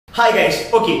Hi guys,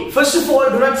 okay, first of all,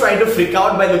 do not try to freak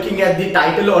out by looking at the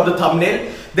title or the thumbnail.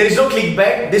 There is no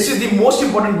clickbait. This is the most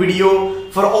important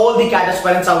video for all the CAT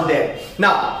aspirants out there.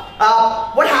 Now,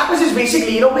 what happens is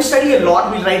basically, we study a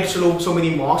lot, we write so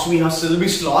many mocks, we hustle, we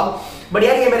slog. But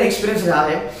यार ये मेरा experience रहा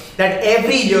है that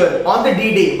every year on the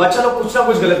D-Day, बच्चा लोग कुछ ना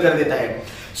कुछ गलत कर देता है.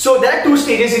 So there are two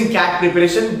stages in CAT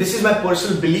preparation. This is my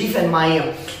personal belief and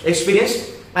my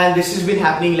experience, and this has been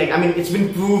happening it's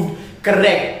been proved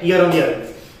correct year on year.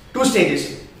 Two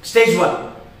stages. Stage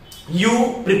 1,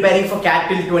 you preparing for CAT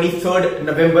till 23rd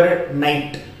November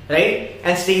night, right?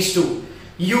 And stage 2,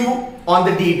 you on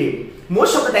the D-Day.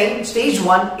 Most of the time, stage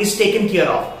 1 is taken care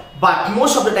of, but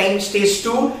most of the time, stage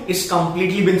 2 is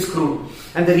completely been screwed.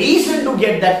 And the reason to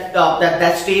get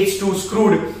that stage 2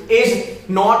 screwed is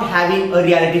not having a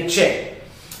reality check.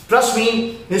 Trust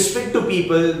me, speak to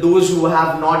people, those who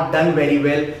have not done very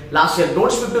well last year. Don't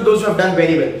speak to those who have done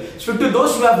very well. Speak to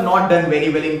those who have not done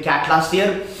very well in CAT last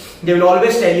year. They will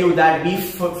always tell you that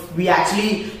we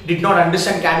actually did not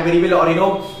understand CAT very well,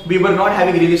 or we were not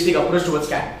having a realistic approach towards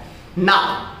CAT.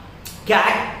 Now,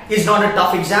 CAT is not a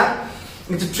tough exam,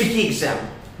 it's a tricky exam.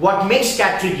 What makes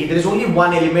CAT tricky? There is only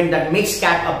one element that makes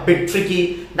CAT a bit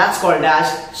tricky, that's called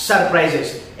as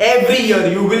surprises. Every year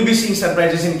you will be seeing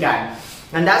surprises in CAT.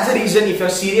 And that's the reason, if you're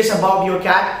serious about your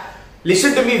CAT,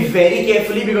 listen to me very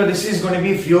carefully, because this is going to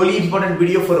be a really important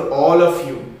video for all of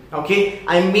you. Okay,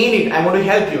 I mean it. I want to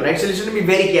help you, right? So listen to me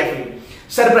very carefully.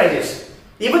 Surprises.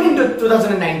 Even in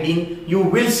 2019, you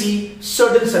will see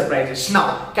certain surprises.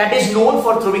 Now, CAT is known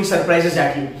for throwing surprises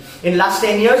at you. In last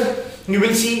 10 years, you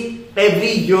will see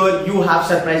every year you have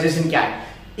surprises in CAT.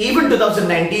 Even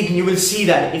 2019, you will see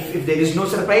that if there is no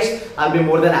surprise, I'll be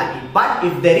more than happy. But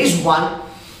if there is one,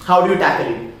 how do you tackle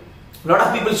it? A lot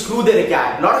of people screw their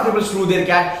CAT. Not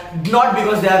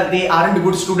because they aren't a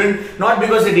good student, not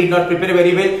because they did not prepare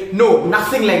very well. No,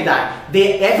 nothing like that.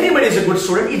 Everybody is a good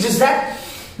student. It's just that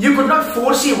you could not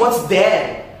foresee what's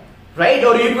there, right?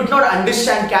 Or you could not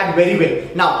understand CAT very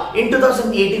well. Now, in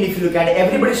 2018, if you look at it,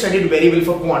 everybody studied very well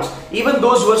for Quants. Even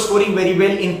those who were scoring very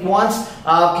well in Quants,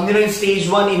 in stage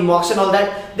 1, in mocks and all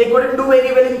that, they couldn't do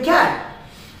very well in CAT.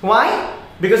 Why?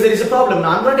 Because there is a problem.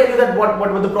 Now, I'm going to tell you that what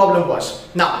the problem was.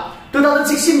 Now,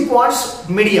 2016 Quants,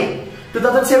 medium.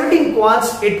 2017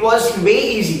 Quants, it was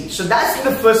way easy. So that's the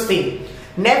first thing.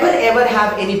 Never ever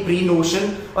have any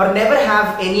pre-notion, or never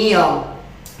have any a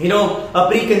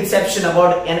preconception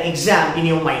about an exam in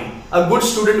your mind. A good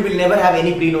student will never have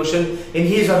any pre-notion in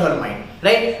his or her mind,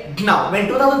 right? Now, when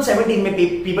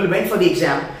 2017 people went for the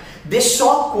exam, they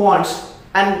saw Quants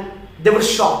and they were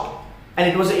shocked, and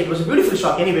it was a beautiful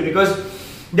shock anyway, because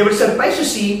they were surprised to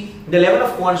see the level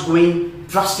of Quants going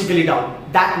drastically down.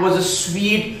 That was a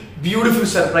sweet, beautiful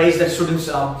surprise that students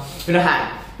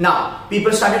had. Now,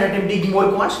 people started attempting more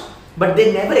Quants, but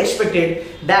they never expected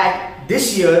that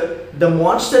this year the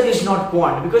monster is not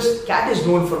Quant, because CAT is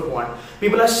known for Quant.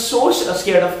 People are so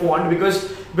scared of Quant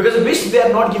because of which they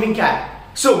are not giving CAT.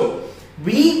 So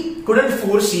we couldn't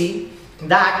foresee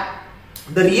that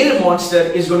the real monster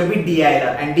is going to be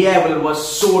DILR, and DILR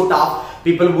was so tough.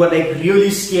 People were like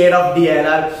really scared of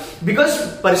DILR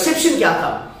because perception क्या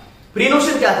था,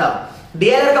 pre-notion क्या था.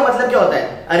 DILR का मतलब क्या होता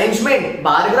है? Arrangement,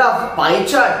 bar graph, pie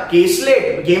chart,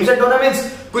 caselet, games and tournaments,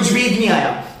 कुछ भी नहीं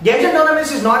आया. Games and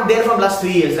tournaments is not there from last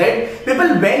 3 years, right?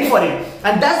 People went for it,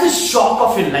 and that's the shock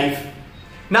of your life.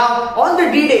 Now, on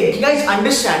the D-Day, you guys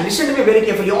understand, listen to me very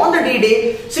carefully. On the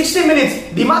D-Day, 60 minutes,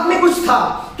 दिमाग में कुछ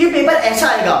था कि paper ऐसा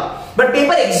आएगा, but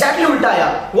paper exactly उल्टा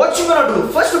आया. What you gonna do?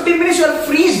 First 15 minutes you are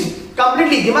freezed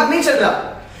completely. दिमाग नहीं चल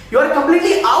रहा. You are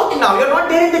completely out now. You are not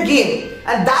there in the game.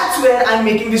 And that's where I'm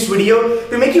making this video,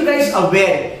 to make you guys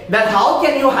aware that how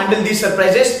can you handle these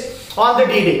surprises on the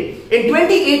D-Day. In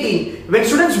 2018, when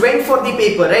students went for the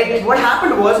paper, right, what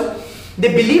happened was they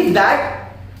believed that,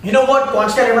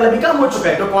 Quants का level अभी कम हो चुका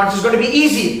है, so Quants is going to be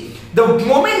easy. The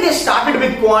moment they started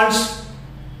with Quants,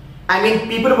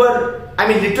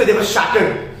 literally they were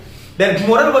shattered. Their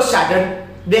moral was shattered.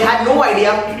 They had no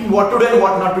idea what to do and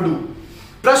what not to do.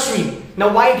 Trust me.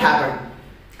 Now, why it happened?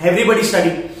 Everybody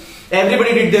studied.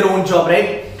 Everybody did their own job,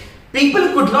 right?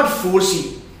 People could not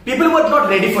foresee. People were not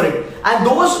ready for it. And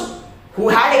those who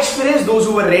had experience, those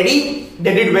who were ready,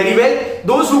 they did very well.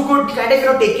 Those who could kind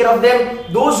of take care of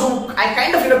them, those who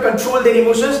kind of control their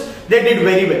emotions, they did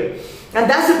very well. And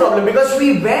that's the problem, because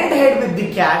we went ahead with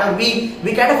the CAT, or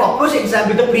we kind of approached exam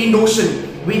with a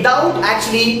pre-notion, without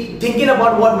actually thinking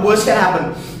about what worse can happen.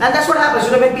 And that's what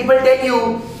happens, when people tell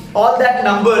you all that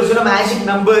numbers, magic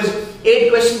numbers,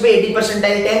 8 questions by 80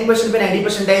 percentile, 10 questions by 90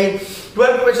 percentile,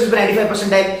 12 questions by 95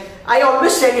 percentile, I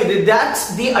always tell you that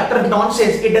that's the utter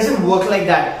nonsense. It doesn't work like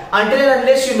that until and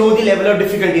unless you know the level of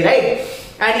difficulty, right?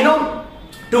 And you know,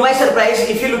 to my surprise,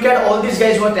 if you look at all these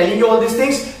guys who are telling you all these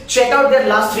things, check out their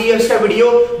last 3 years का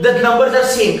video. The numbers are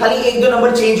same. खाली एक दो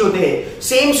number change होते हैं.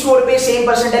 Same score पे same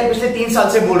percentile पिछले 3 साल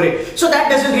से बोल रहे. So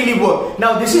that doesn't really work.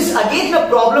 Now this is again a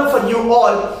problem for you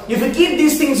all. If you keep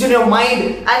these things in your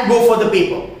mind and go for the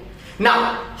paper.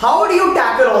 Now, how do you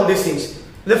tackle all these things?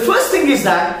 The first thing is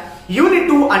that you need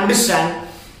to understand,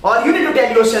 or you need to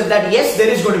tell yourself that yes, there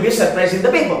is going to be a surprise in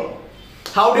the paper.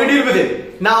 How do you deal with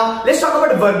it? Now, let's talk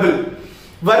about verbal.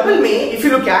 Verbal may, if you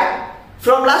look at,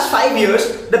 from last 5 years,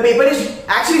 the paper is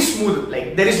actually smooth.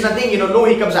 Like, there is nothing, no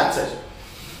hiccups as such.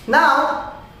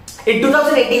 Now, in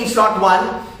 2018 slot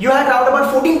 1, you had around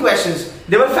about 14 questions.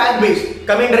 They were fact-based,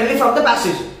 coming directly from the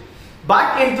passage.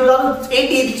 But in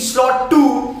 2018 slot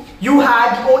 2, you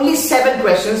had only 7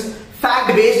 questions,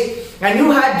 fact-based, and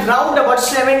you had round about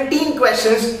 17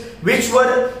 questions which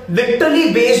were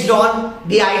literally based on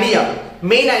the idea,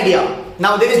 main idea.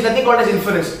 Now there is nothing called as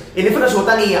inference. Inference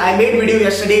होता नहीं है. I made video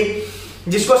yesterday.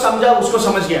 जिसको समझा उसको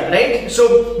समझ गया, right? So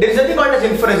there is nothing called as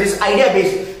inference. It's idea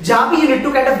based. जहाँ भी you need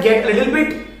to kind of get a little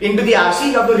bit into the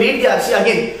RC. You have to read the RC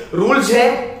again. Rules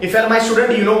है. If you are my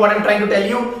student, you know what I'm trying to tell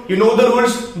you. You know the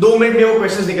rules. 2 minute में वो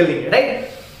questions निकल देंगे, right?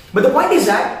 But the point is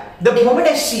that the moment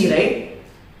I see, right,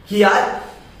 कि यार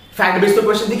fact based तो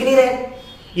question दिख नहीं रहे.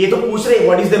 ये तो पूछ रहे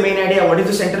what is the main idea, what is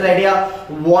the central idea,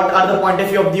 what are the point of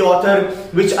view of the author,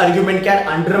 which argument can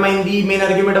undermine the main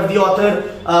argument of the author,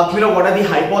 what are the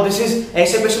hypotheses.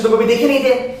 ऐसे question तो कभी देखे नहीं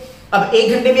थे. अब 1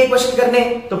 घंटे में एक क्वेश्चन करने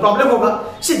तो प्रॉब्लम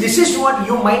होगा. See, this is what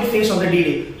you might face on the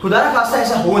D-Day. खुदा ना खास्ता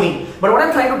ऐसा हो नहीं. But what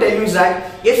I'm trying to tell you is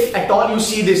that if at all you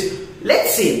see this,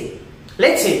 let's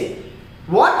say,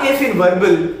 what if in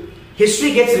verbal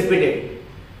history gets repeated?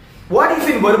 What if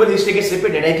in verbal history gets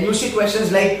repeated? Like you see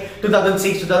questions like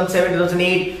 2006, 2007,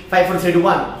 2008, 5, 4, 3, 2,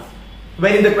 1,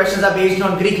 wherein the questions are based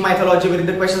on Greek mythology, wherein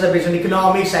the questions are based on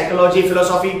economics, psychology,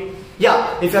 philosophy.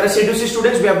 Yeah, if you're a C2C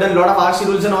students, we have done a lot of RC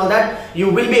rules and all that. You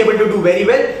will be able to do very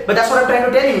well. But that's what I'm trying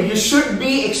to tell you. You should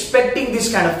be expecting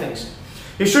these kind of things.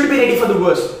 You should be ready for the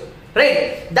worst,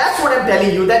 right? That's what I'm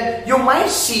telling you. That you might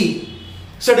see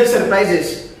certain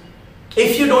surprises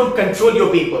if you don't control your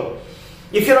paper.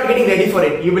 If you're not getting ready for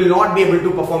it, you will not be able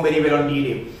to perform very well on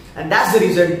D-Day. And that's the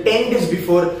reason 10 days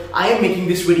before I am making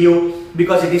this video,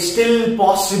 because it is still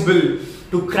possible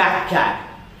to crack CAT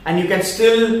and you can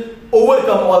still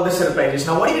overcome all the surprises.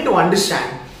 Now what you need to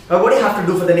understand, or what you have to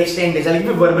do for the next 10 days, I'll give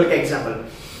you a verbal example.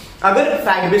 Agar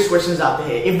fact-based questions aate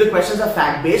hai, if the questions are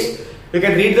fact-based, you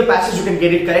can read the passage, you can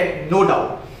get it correct, no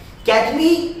doubt. Can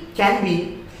we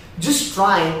just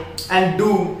try and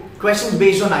do questions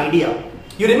based on idea?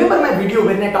 You remember my video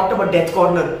when I talked about death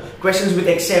corner, questions with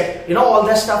except, all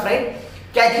that stuff, right?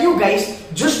 Can you guys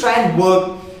just try and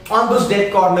work on those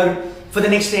death corner for the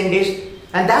next 10 days?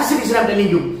 And that's the reason I'm telling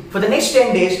you. For the next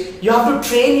 10 days, you have to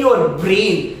train your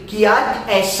brain कि यार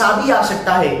ऐसा भी आ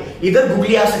सकता है, इधर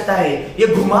googly आ सकता है, ये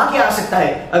घुमा के आ सकता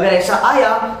है. अगर ऐसा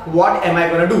आया, what am I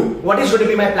gonna do? What is going to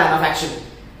be my plan of action?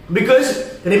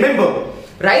 Because remember,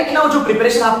 right now जो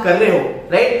preparation आप कर रहे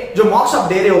हो, right? जो mocks आप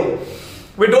दे रहे हो,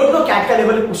 we don't know CAT का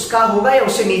level उसका होगा या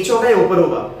उससे नीचे होगा या ऊपर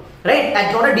होगा, right?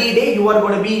 At on a D-Day, you are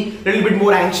going to be a little bit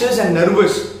more anxious and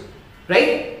nervous,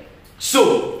 right?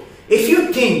 So, if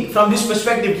you think from this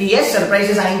perspective, yes,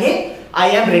 surprises आएंगे, I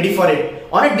am ready for it.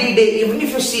 On a D-Day, even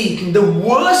if you see the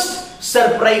worst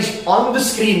surprise on the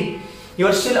screen, you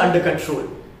are still under control.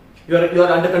 You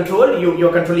are under control. You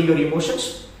are controlling your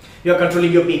emotions. You are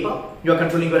controlling your paper, you are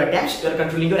controlling your attempts, you are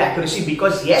controlling your accuracy,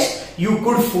 because yes, you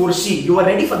could foresee, you are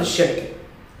ready for the shit.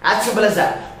 As simple as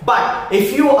that. But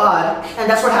if you are, and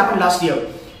that's what happened last year,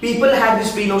 people had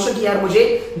this pre-notion कि यार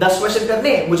मुझे 10 question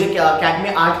करने, मुझे cat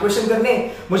में 8 question करने,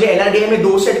 मुझे LRDI में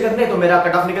 2 set करने, तो मेरा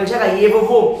कट ऑफ निकल जाएगा, ये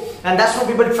वो. And that's what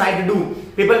people tried to do.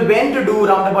 People went to do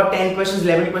around about 10 questions,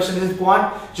 11 questions in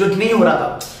quant, जो नहीं हो रहा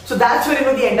था. So that's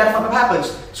where the entire fuck up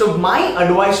happens. So my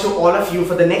advice to all of you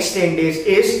for the next 10 days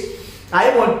is,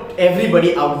 I want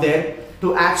everybody out there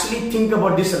to actually think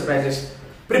about these surprises.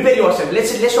 Prepare yourself.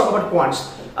 Let's talk about quants.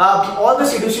 All the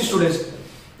C2C students,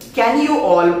 can you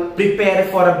all prepare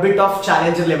for a bit of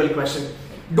challenger level question?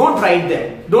 Don't write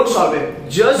them, don't solve it,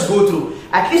 just go through.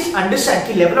 At least understand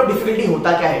कि level of difficulty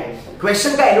होता क्या है,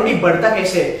 question का LOD बढ़ता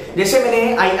कैसे है. जैसे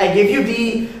मैंने I gave you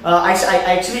the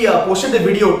I actually posted the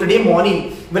video today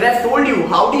morning when I've told you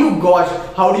how do you gauge,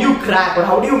 how do you crack, or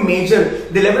how do you measure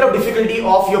the level of difficulty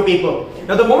of your paper.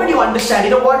 Now the moment you understand,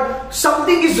 you know what,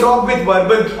 something is wrong with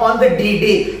verbal on the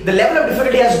D-Day, the level of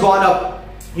difficulty has gone up.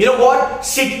 You know what,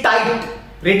 sit tight.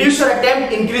 Reduce your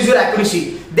attempt, increase your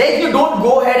accuracy. Then you don't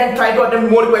go ahead and try to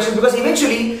attempt more questions, because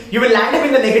eventually you will land up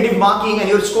in the negative marking and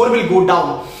your score will go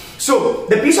down. So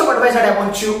the piece of advice that I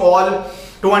want you all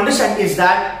to understand is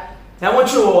that I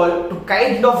want you all to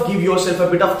kind of give yourself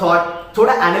a bit of thought,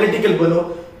 thoda analytical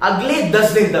bano. Agle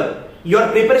 10 दिन तक your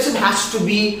preparation has to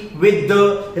be with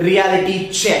the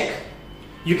reality check.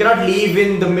 You cannot live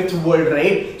in the myth world,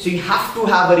 right? So you have to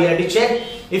have a reality check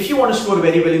if you want to score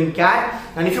very well in CAT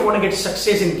and if you want to get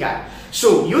success in CAT.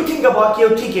 So you think about,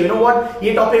 okay, you know what,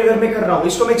 ये topic अगर मैं कर रहा हूँ,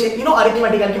 इसको मैं check, you know,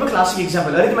 arithmetic. I'll give a classic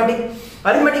example.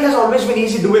 Arithmetic has always been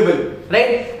easy, doable,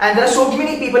 right? And there are so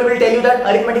many people will tell you that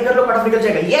arithmetic कर लो, cut off निकल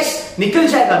जाएगा. Yes, निकल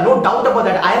जाएगा, no doubt about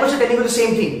that. I am also telling you the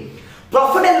same thing.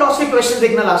 Profit and loss के questions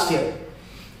देखना last year.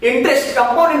 Interest,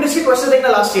 compound interest के questions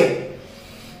देखना last year.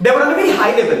 They were on a very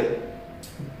high level.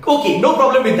 Okay, no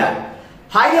problem with that.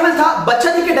 High level था,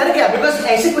 बच्चा देख के डर गया, because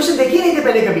ऐसे क्वेश्चन देखे नहीं थे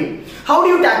पहले कभी. How do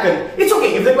you tackle? It's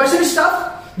okay. If the question is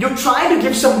tough, you try to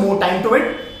give some more time to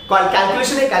it.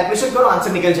 Calculation है, calculation करो,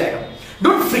 answer निकल जाएगा.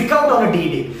 Don't freak out on a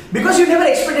D-Day because you never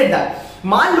expected that.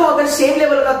 मान लो अगर same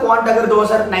level का quant अगर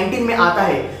 2019 में आता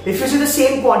है, if you see the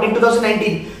same quant in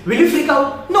 2019, will you freak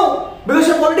out? No, because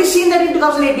you have already seen that in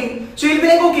 2018. So you'll be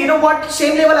like, okay, you know what,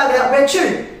 same level आ गया, we're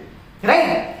chill,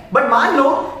 right? But मान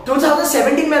लो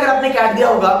 2017 में अगर आपने CAT दिया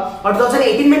होगा और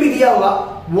 2018 में भी दिया होगा,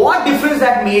 what difference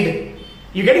that made?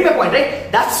 You getting my point, right?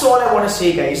 That's all I want to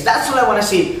say, guys. That's all I want to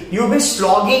say. You've been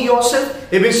slogging yourself.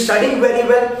 You've been studying very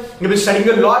well. You've been studying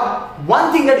a lot.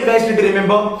 One thing that you guys need to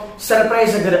remember: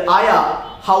 surprise agar aaya,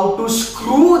 how to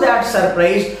screw that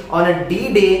surprise on a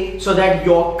D-Day so that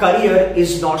your career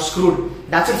is not screwed.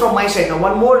 That's it from my side. Now,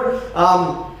 one more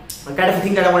kind of a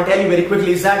thing that I want to tell you very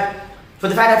quickly is that, for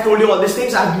the fact I've told you all these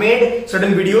things, I've made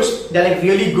certain videos. They're like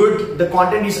really good. The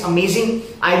content is amazing.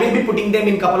 I will be putting them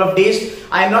in a couple of days.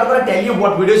 I am not going to tell you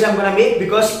what videos I'm going to make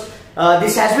because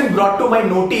this has been brought to my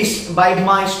notice by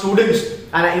my students.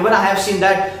 And even I have seen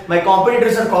that my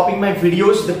competitors are copying my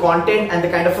videos, the content and the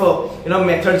kind of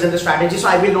methods and the strategies. So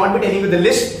I will not be telling you the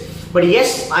list. But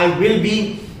yes, I will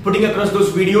be putting across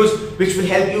those videos which will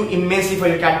help you immensely for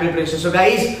your CAT preparation. So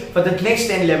guys, for the next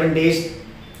 10-11 days,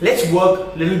 let's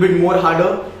work a little bit more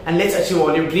harder and let's achieve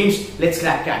all your dreams. Let's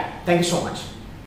crack CAT. Thank you so much.